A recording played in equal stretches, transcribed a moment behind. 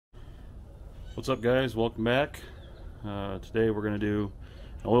What's up, guys? Welcome back. Today we're going to do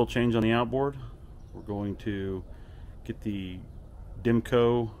an oil change on the outboard. We're going to get the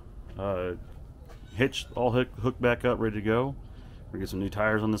Dimco hitch all hooked back up, ready to go. We're going to get some new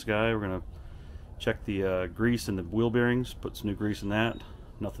tires on this guy. We're going to check the grease in the wheel bearings, put some new grease in that.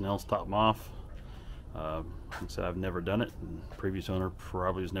 Nothing else, top them off. Like I said, I've never done it, and the previous owner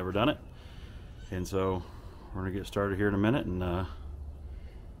probably has never done it. And so we're going to get started here in a minute and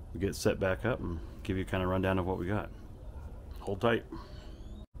we'll get set back up and give you kind of a rundown of what we got. Hold tight.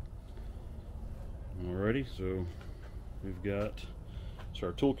 Alrighty, so we've got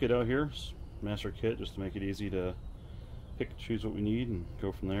our toolkit out here, master kit, just to make it easy to pick and choose what we need and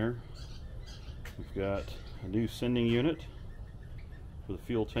go from there. We've got a new sending unit for the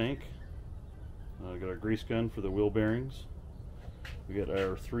fuel tank. Got our grease gun for the wheel bearings. We got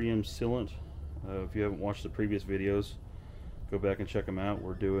our 3M sealant. If you haven't watched the previous videos, go back and check them out.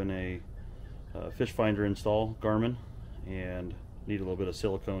 We're doing a fish finder install, Garmin, and need a little bit of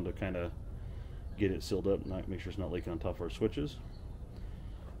silicone to kind of get it sealed up, and make sure it's not leaking on top of our switches.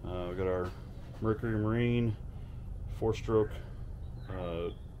 We've got our Mercury Marine 4-stroke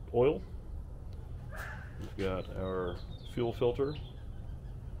oil. We've got our fuel filter,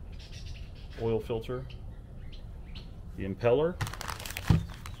 oil filter, the impeller.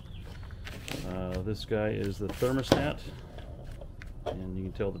 This guy is the thermostat, and you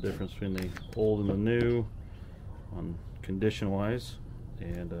can tell the difference between the old and the new on condition wise.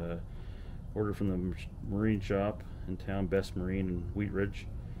 And ordered from the marine shop in town, Best Marine in Wheat Ridge,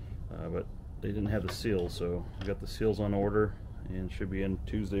 but they didn't have the seals, so we got the seals on order and should be in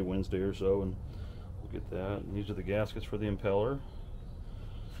Tuesday, Wednesday or so, and we'll get that. And these are the gaskets for the impeller.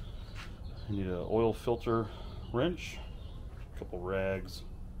 I need an oil filter wrench, a couple rags.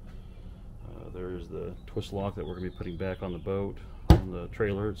 There's the twist lock that we're going to be putting back on the boat, on the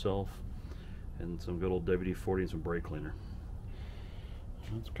trailer itself, and some good old WD-40 and some brake cleaner.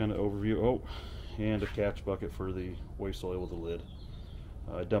 That's kind of overview. Oh, and a catch bucket for the waste oil with a lid.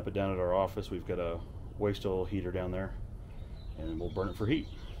 I dump it down at our office. We've got a waste oil heater down there, and we'll burn it for heat.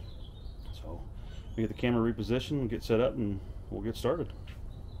 So we get the camera repositioned, get set up, and we'll get started.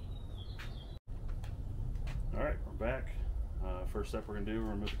 All right, we're back. First step we're going to do,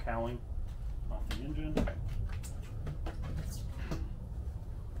 we're going to remove the cowling off the engine.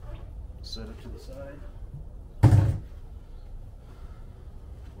 Set it to the side.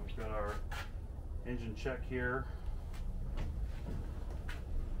 We've got our engine check here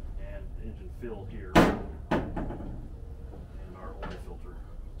and engine fill here, and our oil filter.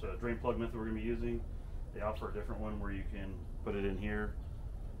 It's a drain plug method we're going to be using. They offer a different one where you can put it in here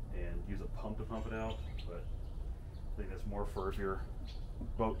and use a pump to pump it out, but I think that's more for if your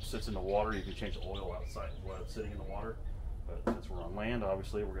boat sits in the water, you can change the oil outside while it's sitting in the water. But since we're on land,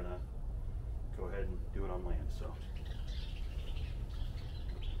 obviously we're going to go ahead and do it on land. So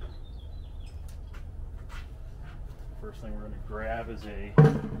first thing we're going to grab is a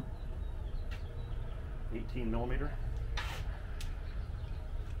 18mm.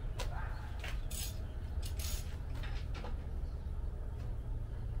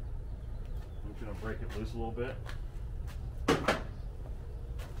 I'm going to break it loose a little bit.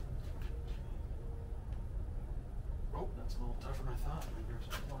 Oh, that's a little tougher than I thought. Let me grab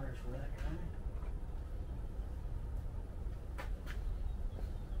some pliers for that guy.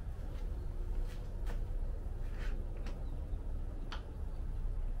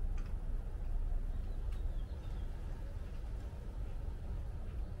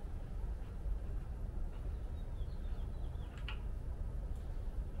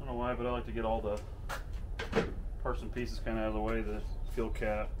 I don't know why, but I like to get all the parts and pieces kind of out of the way, the fuel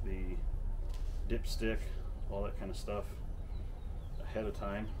cap, the dipstick, all that kind of stuff ahead of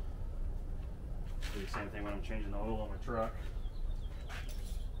time. Do the same thing when I'm changing the oil on my truck.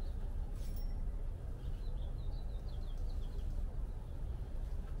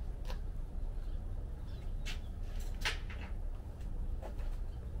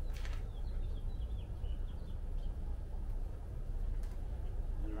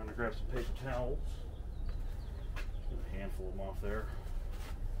 And I'm going to grab some paper towels. Get a handful of them off there.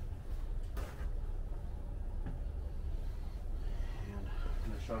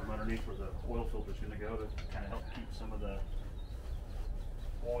 Shove them underneath where the oil filter is going to go to kind of help keep some of the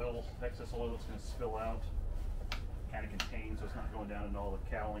oil, excess oil that's going to spill out, kind of contained, so it's not going down into all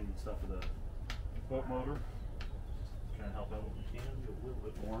the cowling and stuff of the boat motor. Try and help out what we can, do a little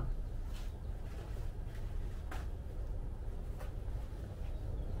bit more.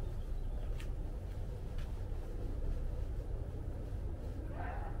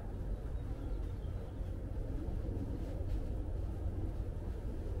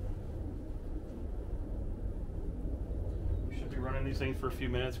 running these things for a few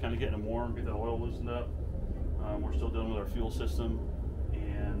minutes, kind of getting them warm, get the oil loosened up. We're still dealing with our fuel system,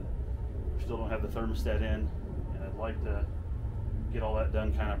 and we still don't have the thermostat in, and I'd like to get all that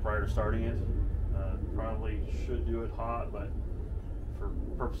done kind of prior to starting it. Probably should do it hot, but for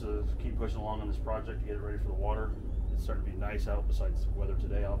purposes of keep pushing along on this project to get it ready for the water. It's starting to be nice out, besides the weather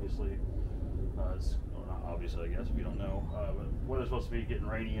today, obviously. Well, not obviously, I guess, if you don't know. But weather's supposed to be getting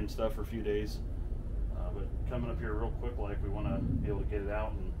rainy and stuff for a few days. But coming up here real quick, like, we want to be able to get it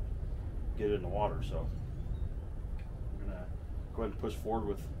out and get it in the water. So we're going to go ahead and push forward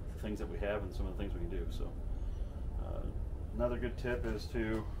with the things that we have and some of the things we can do. So another good tip is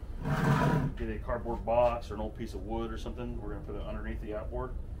to get a cardboard box or an old piece of wood or something. We're going to put it underneath the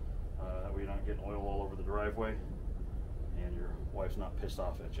outboard. That way you're not getting oil all over the driveway and your wife's not pissed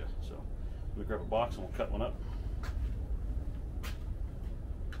off at you. So let me grab a box and we'll cut one up.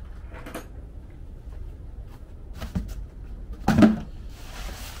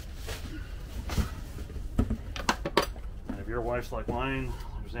 And if your wife's like mine,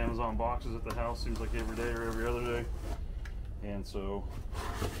 there's Amazon boxes at the house, seems like every day or every other day. And so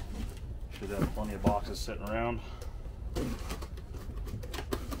should have plenty of boxes sitting around.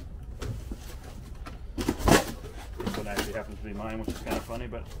 This one actually happens to be mine, which is kind of funny,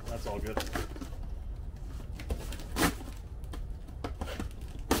 but that's all good.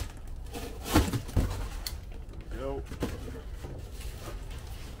 There we go.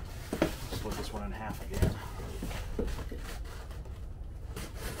 Split this one in half again.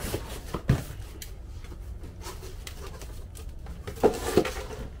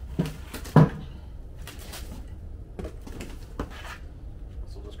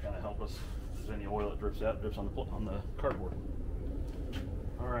 That drips on the cardboard.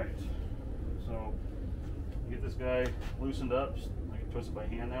 All right, so get this guy loosened up. I can twist it by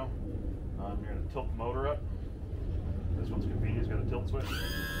hand now. You're going to tilt the motor up. This one's convenient. It's got a tilt switch.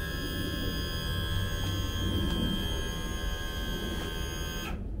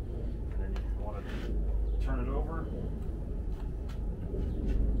 And then you want to turn it over.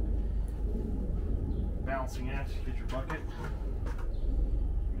 Balancing act. Get your bucket.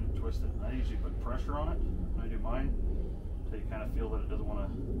 Twist it. I usually put pressure on it when I do mine, so you kind of feel that it doesn't want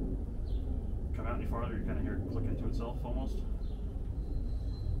to come out any farther. You kind of hear it click into itself almost. And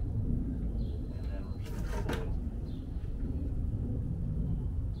then we're just going to fill the oil.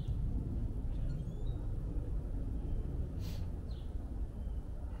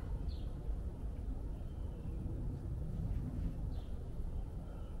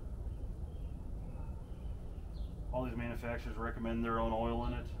 All these manufacturers recommend their own oil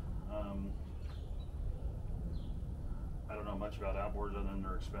in it. I don't know much about outboards other than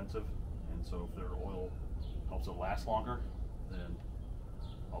they're expensive, and so if their oil helps it last longer, then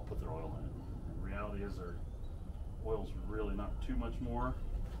I'll put their oil in it. And the reality is their oil's really not too much more.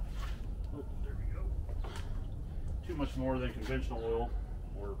 Oh, there we go. Too much more than conventional oil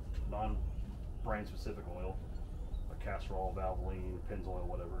or non-brand specific oil, like Castrol, Valvoline, Pennzoil,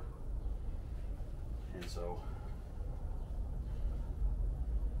 whatever. And so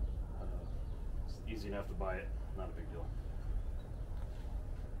it's easy enough to buy it, not a big deal.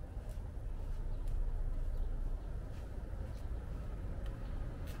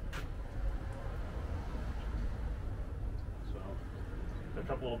 So a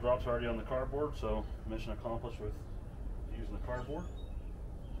couple little drops already on the cardboard, so mission accomplished with using the cardboard.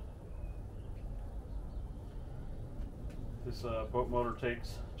 This boat motor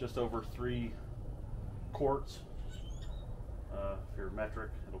takes just over 3 quarts. If you're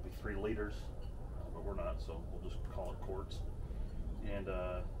metric, it'll be 3 liters, but we're not, so we'll just call it quarts. And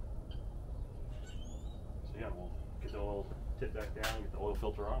so yeah, we'll get the oil tip back down, get the oil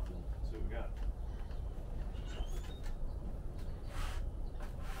filter off, and see what we got.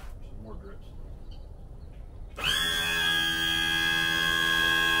 Some more drips.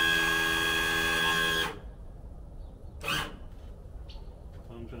 So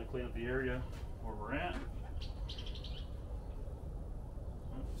I'm just going to clean up the area where we're at.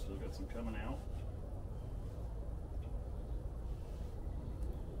 Still got some coming out.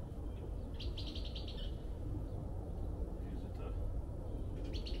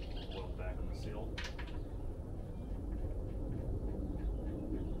 Use it to oil back in the seal.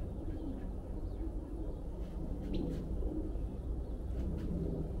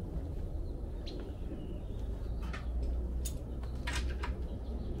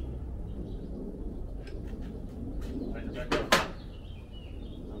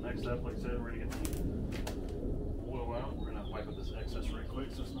 Next up, like I said, we're going to get the oil out. We're going to wipe up this excess right quick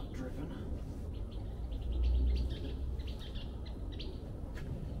so it's not dripping.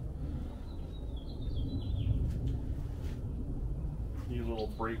 little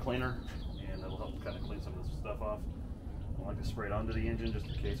brake cleaner, and that'll help kind of clean some of this stuff off. I like to spray it onto the engine just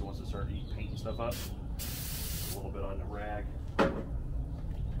in case it wants to start eating paint and stuff up. A little bit on the rag. Kind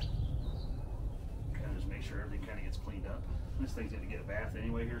of just make sure everything kind of gets cleaned up. This thing's going to get a bath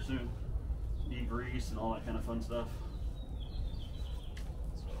anyway here soon. E-grease and all that kind of fun stuff.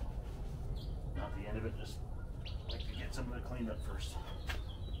 So, not the end of it, just like to get some of it cleaned up first.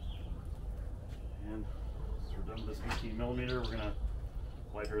 And once we're done with this 18mm, we're going to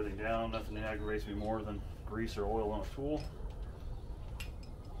wipe everything down. Nothing aggravates me more than grease or oil on a tool.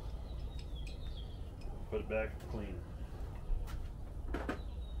 Put it back clean.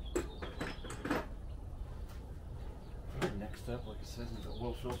 Next up, like it says, is the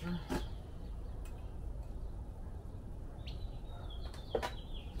oil filter.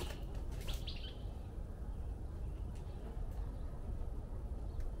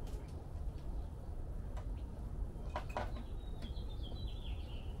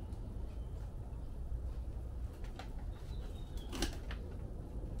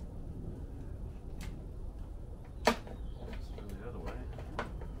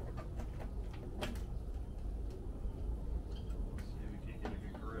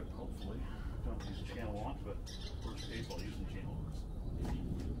 But worst case, I'll use some channel locks.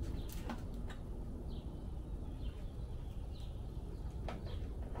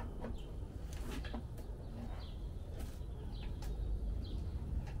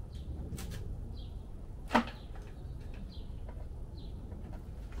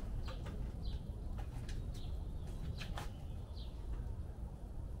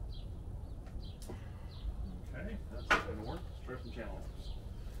 Okay, that's going to work. Let's try some channel locks.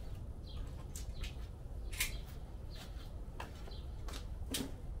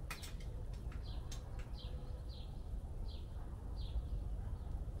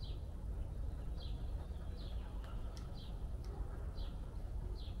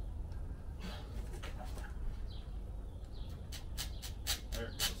 There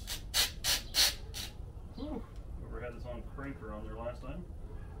it goes. Whew. Whoever had this on cranker on there last time.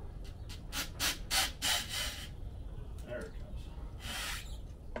 There it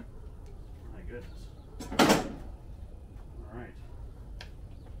goes. My goodness. All right.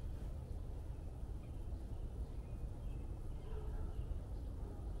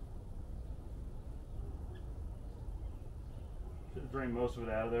 Should have drained most of it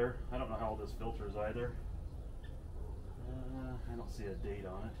out of there. I don't know how old this filter is either. I don't see a date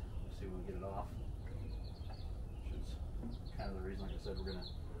on it. Let's see when we get it off. Which is kind of the reason, like I said, we're going to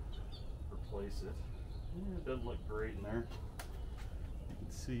replace it. Yeah, it doesn't look great in there. You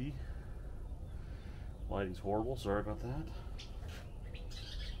can see. Lighting's horrible. Sorry about that.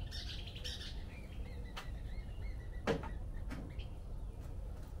 So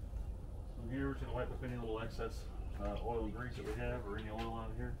here we're just going to wipe up any little excess oil and grease that we have, or any oil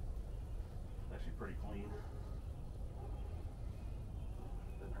out of here. It's actually pretty clean.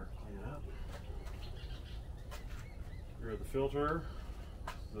 Doesn't hurt to clean it up. Here the filter,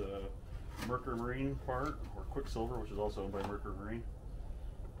 the Mercury Marine part, or Quicksilver, which is also owned by Mercury Marine.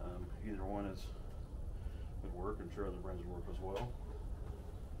 Either one would work. I'm sure other brands would work as well.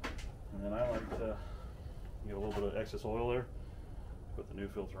 And then I like to get a little bit of excess oil there. Put the new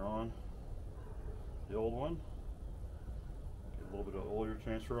filter on the old one. Get a little bit of oil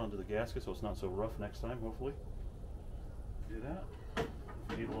transfer onto the gasket so it's not so rough next time, hopefully. Do that.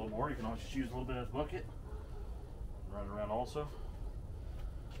 If you need a little more, you can always just use a little bit of this bucket. Run it around also.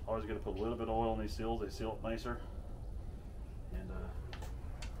 Always got to put a little bit of oil in these seals, they seal it nicer. And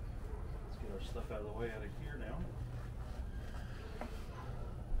let's get our stuff out of the way out of here now.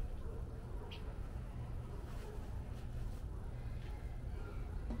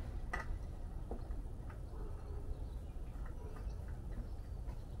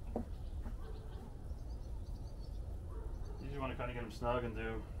 Usually want to kind of get them snug and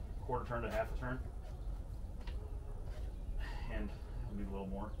do quarter turn to half a turn. And maybe a little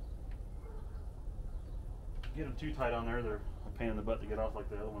more. Get them too tight on there, they're a pain in the butt to get off like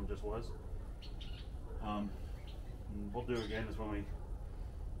the other one just was. And we'll do again is when we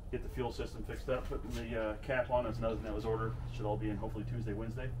get the fuel system fixed up, putting the cap on. That's another thing that was ordered. Should all be in hopefully Tuesday,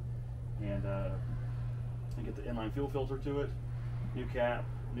 Wednesday. And get the inline fuel filter to it, new cap,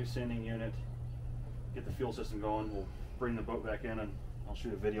 new sending unit, get the fuel system going. We'll bring the boat back in and I'll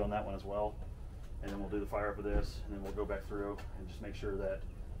shoot a video on that one as well. And then we'll do the fire for this, and then we'll go back through and just make sure that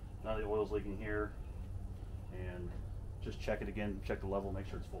none of the oil's leaking here, and just check it again, check the level, make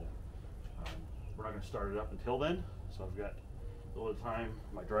sure it's full. We're not going to start it up until then, so I've got a little time.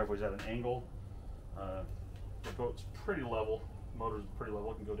 My driveway's at an angle. The boat's pretty level, motor's pretty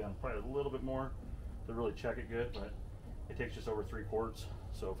level. It can go down probably a little bit more to really check it good, but it takes just over 3 quarts.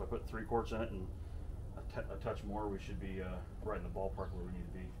 So if I put 3 quarts in it and a touch more, we should be right in the ballpark where we need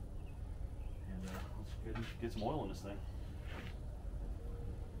to be. And let's get some oil in this thing.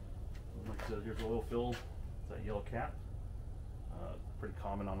 Like I said, here's a little fill, that yellow cap. Pretty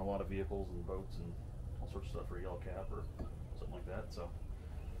common on a lot of vehicles and boats and all sorts of stuff for a yellow cap or something like that. So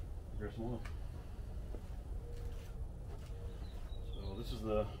here's some oil. So this is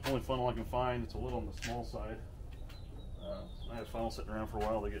the only funnel I can find. It's a little on the small side. I had funnels sitting around for a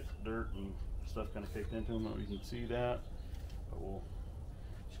while. They get dirt and stuff kind of caked into them. I don't know if you can see that, but we'll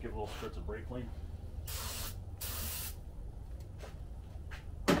just give a little spritz of brake clean.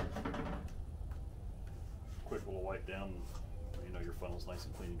 Quick little wipe down, and you know your funnel's nice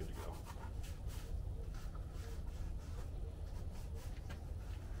and clean and good to go.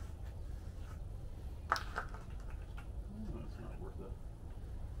 That's not worth it.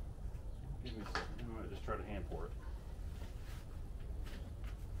 Give me a second. I might just try to hand pour it.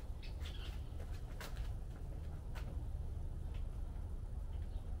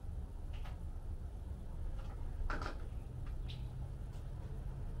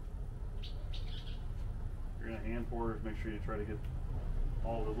 Hand pour, make sure you try to get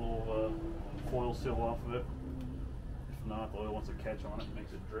all the little foil seal off of it. If not, the oil wants to catch on it,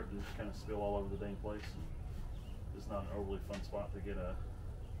 makes it drip and kind of spill all over the dang place. And it's not an overly fun spot to get out.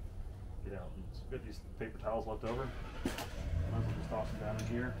 And it's got these paper towels left over. Might as well just toss them down in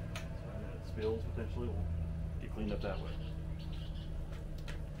here. So when it spills, potentially, we'll get cleaned up that way.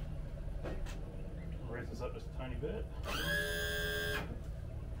 I'll raise this up just a tiny bit.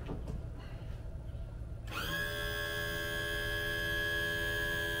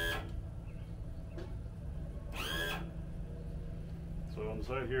 On the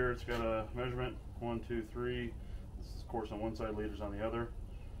side here, it's got a measurement 1, 2, 3. This is, of course, on one side, liters on the other.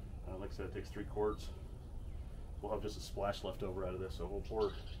 Like I said, it takes 3 quarts. We'll have just a splash left over out of this, so we'll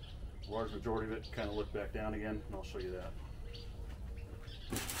pour a large majority of it, kind of look back down again, and I'll show you that.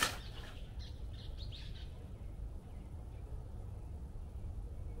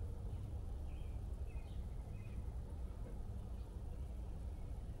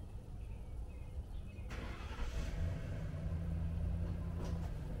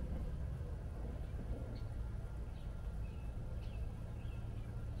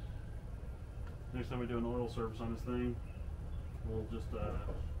 Next time we do an oil service on this thing, we'll just go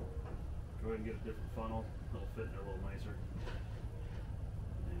ahead and get a different funnel. It'll fit in there a little nicer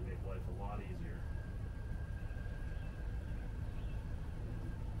and make life a lot easier.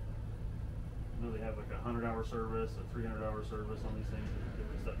 I know they have like a 100-hour service, a 300-hour service on these things,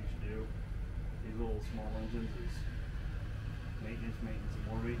 different stuff you should do. These little small engines is maintenance, and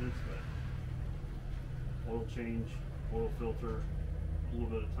more maintenance, but oil change, oil filter, a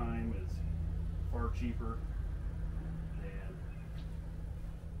little bit of time is far cheaper than,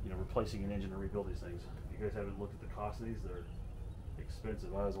 you know, replacing an engine to rebuild these things. If you guys haven't looked at the cost of these, they're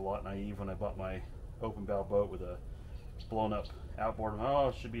expensive. I was a lot naive when I bought my open bow boat with a blown up outboard. Oh,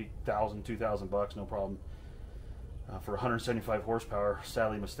 it should be $1,000, $2,000 no problem. For 175 horsepower,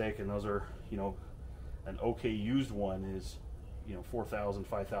 sadly mistaken. Those are, you know, an okay used one is, you know, $4,000,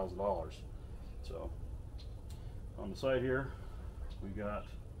 $5,000. So on the side here, we got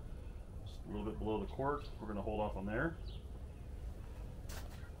a little bit below the quart. We're going to hold off on there.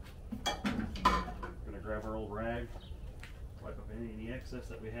 We're going to grab our old rag, wipe up any excess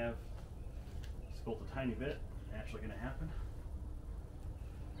that we have. Spilt a tiny bit. Actually going to happen.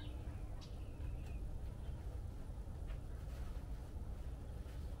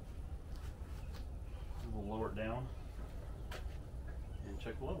 We'll lower it down and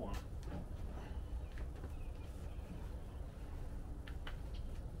check the level on it.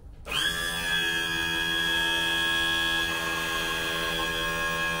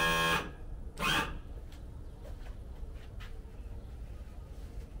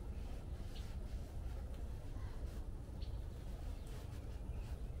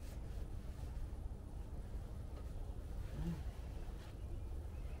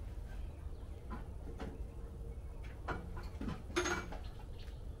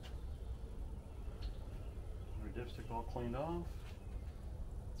 Dipstick all cleaned off.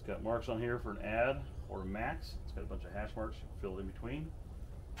 It's got marks on here for an add or a max. It's got a bunch of hash marks filled in between.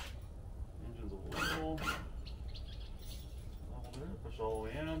 Engine's a little level there. Push all the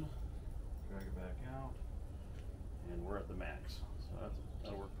way in, drag it back out, and we're at the max. So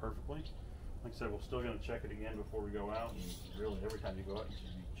that'll work perfectly. Like I said, we're still going to check it again before we go out, and really every time you go out you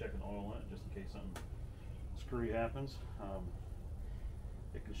should be checking oil in it just in case something screwy happens.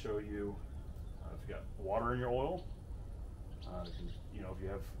 It can show you if you got water in your oil. You know, if you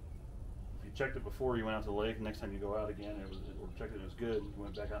have if you checked it before you went out to the lake, next time you go out again, or checked it was good, you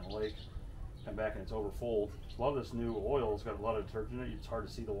went back out in the lake, come back and it's over full. A lot of this new oil has got a lot of detergent in it. It's hard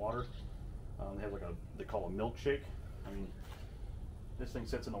to see the water. They have like they call a milkshake. I mean, this thing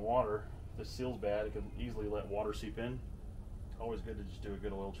sits in the water. If this seal's bad, it can easily let water seep in. Always good to just do a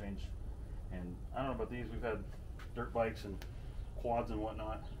good oil change. And I don't know about these, we've had dirt bikes and quads and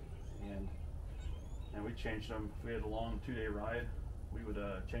whatnot, and we changed them. If we had a long 2-day ride, we would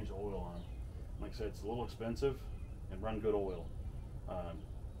change the oil on them. Like I said, it's a little expensive and run good oil. A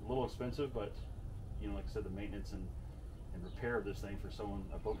little expensive, but you know, like I said, the maintenance and repair of this thing for someone,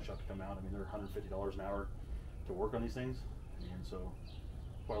 a boat shop to come out, I mean, they're $150 an hour to work on these things, and so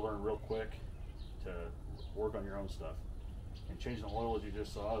I learned real quick to work on your own stuff. And changing the oil, as you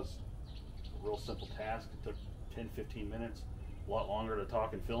just saw, is a real simple task. It took 10-15 minutes, a lot longer to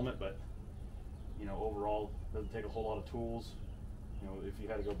talk and film it, but you know, overall, it doesn't take a whole lot of tools. You know, if you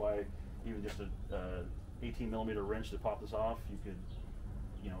had to go buy even just a 18mm wrench to pop this off, you could,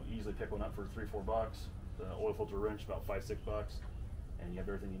 you know, easily pick one up for $3-4 bucks. The oil filter wrench about $5-6 bucks, and you have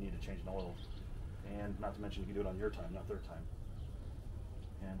everything you need to change an oil. And not to mention, you can do it on your time, not their time.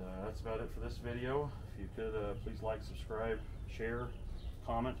 And that's about it for this video. If you could please like, subscribe, share,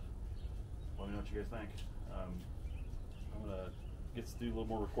 comment. Let me know what you guys think. I'm gonna get to do a little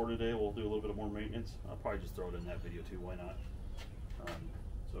more recording today. We'll do a little bit of more maintenance. I'll probably just throw it in that video too. Why not?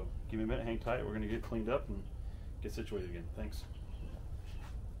 So give me a minute, hang tight. We're gonna get cleaned up and get situated again. Thanks.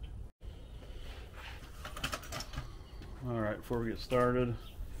 All right, before we get started,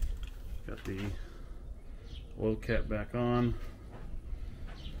 got the oil cap back on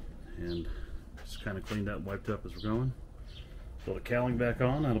and just kind of cleaned up, wiped up as we're going. So the cowling back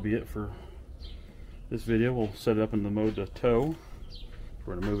on. That'll be it for this video. We'll set it up in the mode to tow.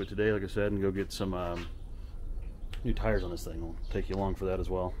 We're going to move it today, like I said, and go get some new tires on this thing. We'll take you along for that as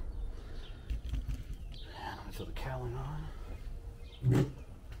well. And I'm going to throw the cowling on.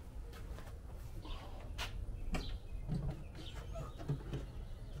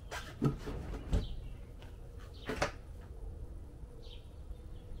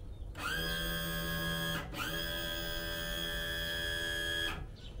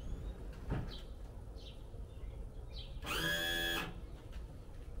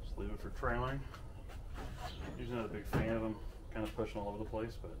 Leave it for trailing. Usually not a big fan of them, kind of pushing all over the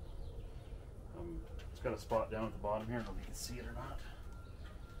place, but it's got a spot down at the bottom here. I don't know if you can see it or not,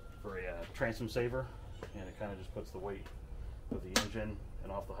 for a transom saver, and it kind of just puts the weight of the engine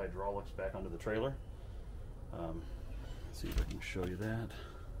and off the hydraulics back onto the trailer. Let's see if I can show you that.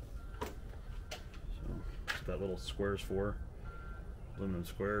 So that's what that little square's for, aluminum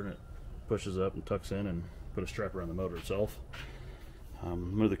square, and it pushes up and tucks in and put a strap around the motor itself.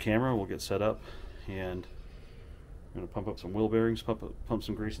 Move the camera, we'll get set up, and I'm going to pump up some wheel bearings, pump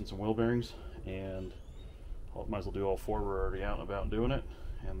some grease in some wheel bearings, and might as well do all four. We're already out and about doing it,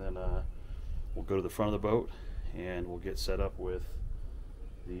 and then we'll go to the front of the boat and we'll get set up with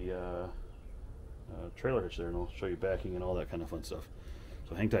the trailer hitch there, and I'll show you backing and all that kind of fun stuff.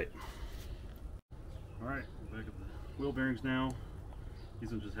 So hang tight. Alright, back up the wheel bearings now. These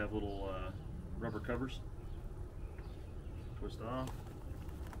ones just have little rubber covers. Twist off,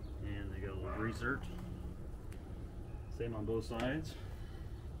 and they got a little grease dirt. Same on both sides.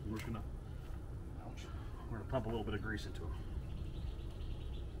 And we're gonna pump a little bit of grease into them.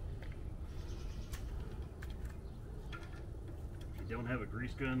 If you don't have a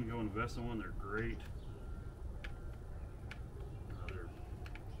grease gun, go invest in one. They're great. They're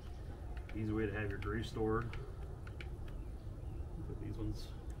an easy way to have your grease stored. Put these ones.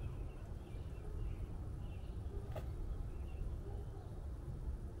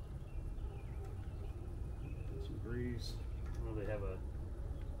 Grease. They have a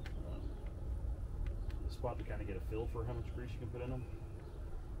spot to kind of get a feel for how much grease you can put in them.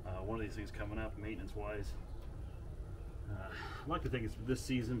 One of these things coming up, maintenance wise, I'd like to think it's this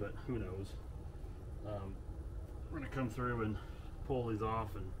season, but who knows. We're going to come through and pull these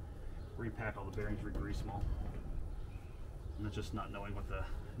off and repack all the bearings, re-grease them all. And it's just not knowing what the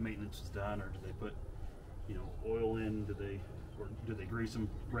maintenance is done, or do they put, you know, oil in, do they grease them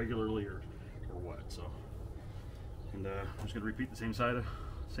regularly, or what. So. And I'm just going to repeat the same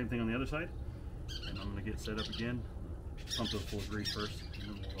thing on the other side, and I'm going to get set up again. Pump those full of grease first,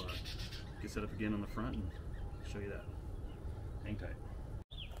 and then we'll get set up again on the front and show you that. Hang tight.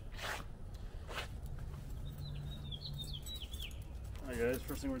 Alright guys,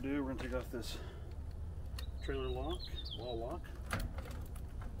 first thing we're going to do, we're going to take off this trailer lock, wall lock.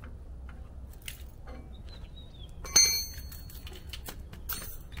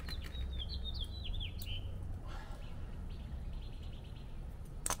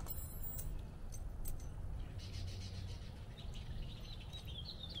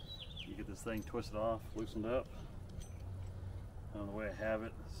 thing twisted off, loosened up. The way I have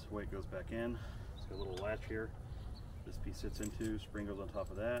it, this is the way it goes back in. It's got a little latch here. This piece sits into, spring goes on top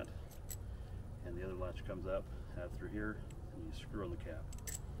of that, and the other latch comes up out through here, and you screw on the cap.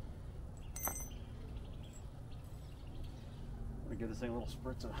 I'm gonna give this thing a little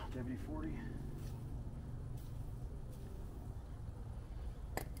spritz of WD-40.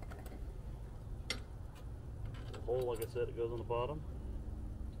 The hole, like I said, it goes on the bottom.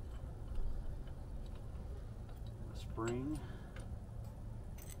 A spring.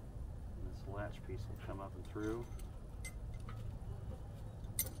 Latch piece will come up and through.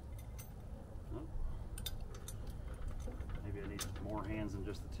 Oh. Maybe I need more hands than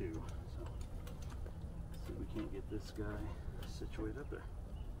just the two. So let's see if we can't get this guy situated up there.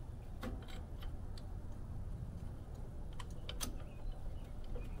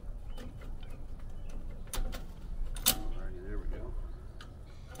 Alrighty, there we go.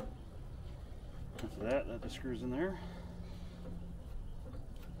 After that, that just screws in there.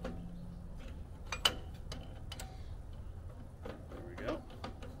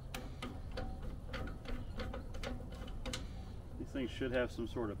 Thing should have some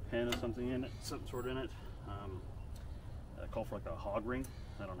sort of pin or something in it, I call for like a hog ring.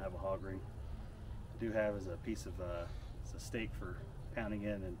 I don't have a hog ring. I do have is a piece of it's a stake for pounding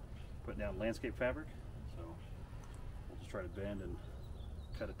in and putting down landscape fabric. So we'll just try to bend and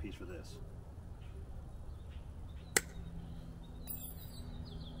cut a piece for this.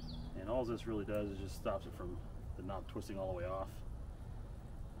 And all this really does is just stops it from the knob twisting all the way off.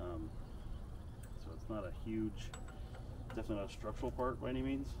 So it's not a huge, definitely not a structural part by any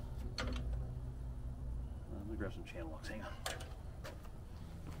means. Let me grab some channel locks, hang on.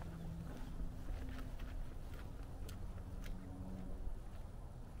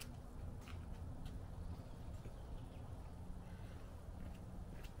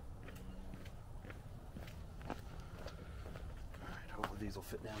 Alright, hopefully these will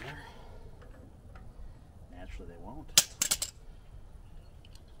fit down there. Naturally they won't.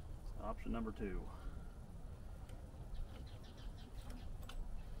 Option number 2.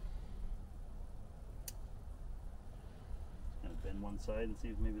 Bend one side and see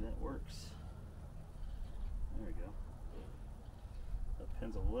if maybe that works. There we go. That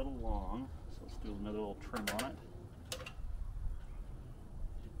pin's a little long, so let's do another little trim on it.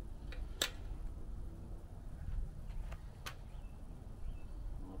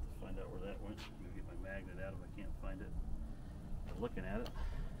 I'll have to find out where that went. Maybe get my magnet out if I can't find it. But looking at it,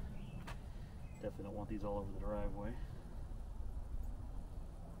 definitely don't want these all over the driveway.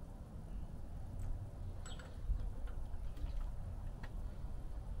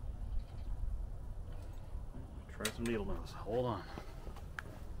 Try some needle nose. Hold on.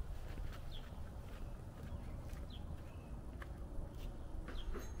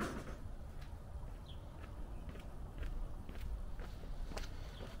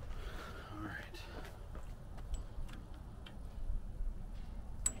 All right.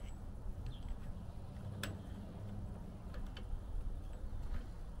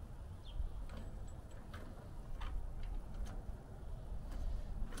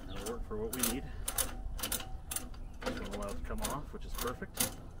 That'll work for what we need. Allow it to come off, which is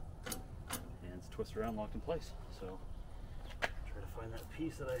perfect, and it's twisted around, locked in place. So try to find that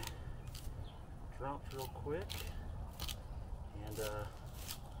piece that I dropped real quick, and the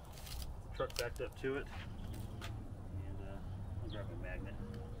truck backed up to it, and I'll grab my magnet.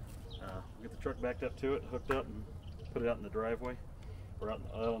 Get the truck backed up to it, hooked up, and put it out in the driveway or out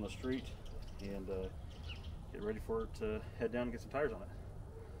on the street, and get ready for it to head down and get some tires on it.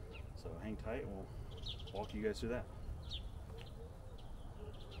 So hang tight, and we'll walk you guys through that.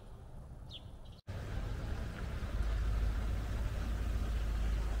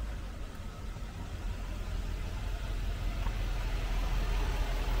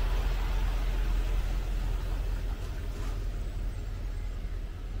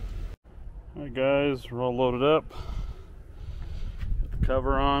 Alright guys, we're all loaded up. Got the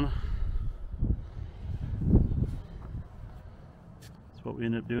cover on. That's what we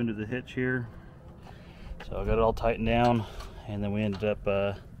ended up doing to the hitch here. So I got it all tightened down, and then we ended up,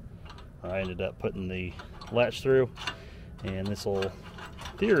 I ended up putting the latch through, and this will, in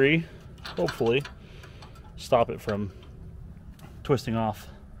theory, hopefully, stop it from twisting off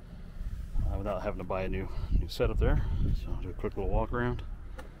without having to buy a new setup there. So I'll do a quick little walk around.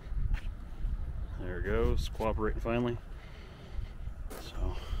 There it goes, cooperating finally.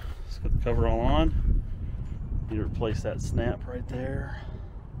 So let's get the cover all on. Need to replace that snap right there.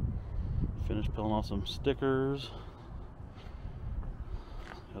 Finish peeling off some stickers.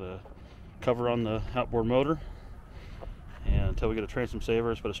 Got a cover on the outboard motor, and until we get a transom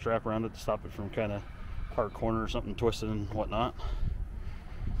saver. Just put a strap around it to stop it from kind of hard corner or something twisted and whatnot.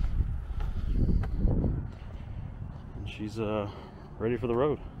 And she's ready for the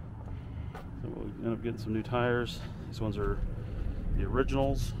road. So we'll end up getting some new tires. These ones are the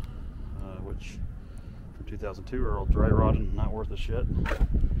originals, which from 2002 are all dry rotted and not worth a shit.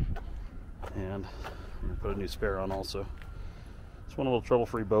 And we're gonna put a new spare on also. Just want a little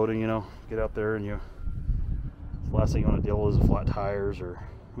trouble-free boating, you know. Get out there and the last thing you want to deal with is flat tires, or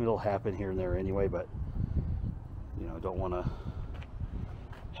I mean, it'll happen here and there anyway, but you know, don't want to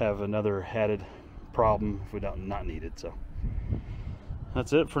have another added problem if we don't not need it. So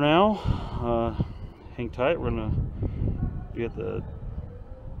that's it for now. Hang tight. We're gonna be at the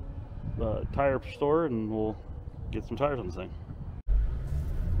tire store and we'll get some tires on this thing.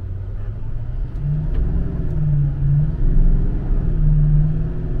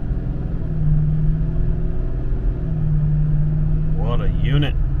 What a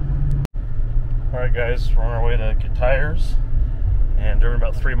unit. Alright guys, we're on our way to get tires, and during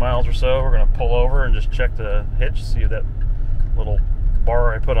about 3 miles or so we're going to pull over and just check the hitch, see if that little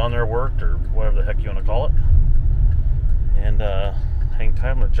bar I put on there worked, or whatever the heck you want to call it. And hang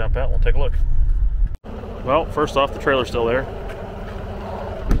tight, I'm going to jump out and we'll take a look. Well, first off, the trailer's still there.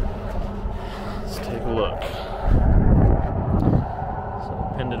 Let's take a look.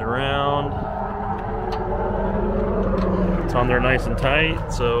 So pinned it around. It's on there nice and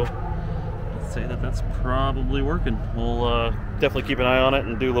tight, so let's say that that's probably working. We'll definitely keep an eye on it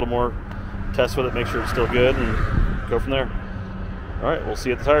and do a little more tests with it, make sure it's still good, and go from there. Alright, we'll see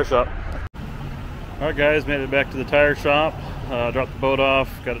you at the tire shop. Alright guys, made it back to the tire shop. Dropped the boat off,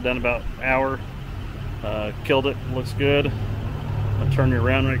 got it done about an hour. Killed it, looks good. I'll turn you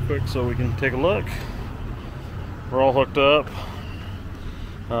around right quick so we can take a look. We're all hooked up.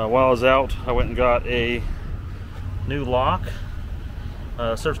 While I was out, I went and got a new lock.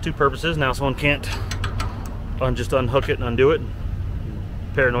 Serves two purposes. Now someone can't just unhook it and undo it.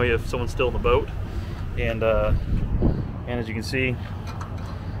 Paranoia if someone's still in the boat. And as you can see,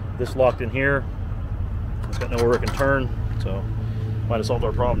 this locked in here. It's got nowhere it can turn, so might have solved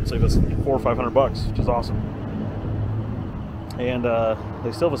our problem. Save us $400 or $500, which is awesome. And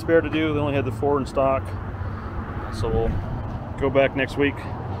they still have a spare to do. They only had the 4 in stock, so we'll go back next week,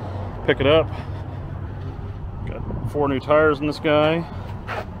 pick it up. Got 4 new tires in this guy,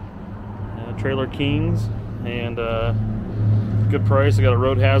 Trailer Kings, and good price. I got a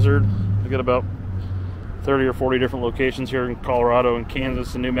road hazard. I got about 30 or 40 different locations here in Colorado and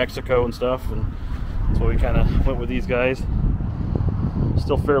Kansas and New Mexico and stuff, and so we kind of went with these guys.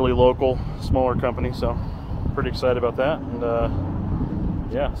 Still fairly local, smaller company, so pretty excited about that.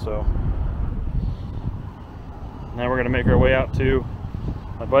 And yeah, so now we're gonna make our way out to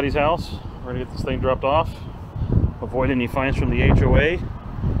my buddy's house. We're gonna get this thing dropped off, avoid any fines from the HOA,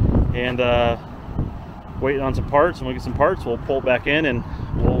 and wait on some parts. And when we get some parts, we'll pull it back in and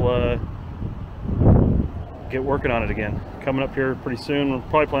we'll get working on it again. Coming up here pretty soon. We'll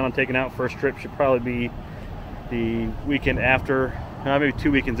probably plan on taking out first trip. Should probably be the weekend after, maybe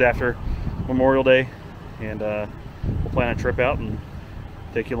 2 weekends after Memorial Day, and we'll plan a trip out and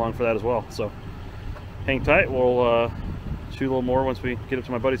take you along for that as well. So hang tight. We'll shoot a little more once we get up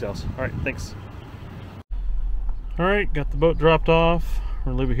to my buddy's house. All right, thanks. All right, got the boat dropped off.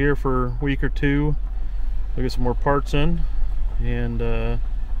 We're gonna leave it here for a week or two. We'll get some more parts in, and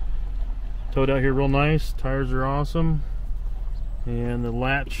towed out here real nice. Tires are awesome, and the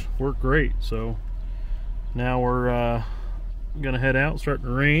latch worked great. So now we're gonna head out. It's starting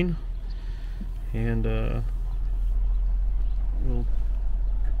to rain, and we'll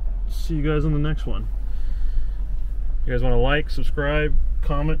see you guys on the next one. You guys want to like, subscribe,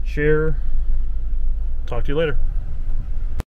 comment, share. Talk to you later.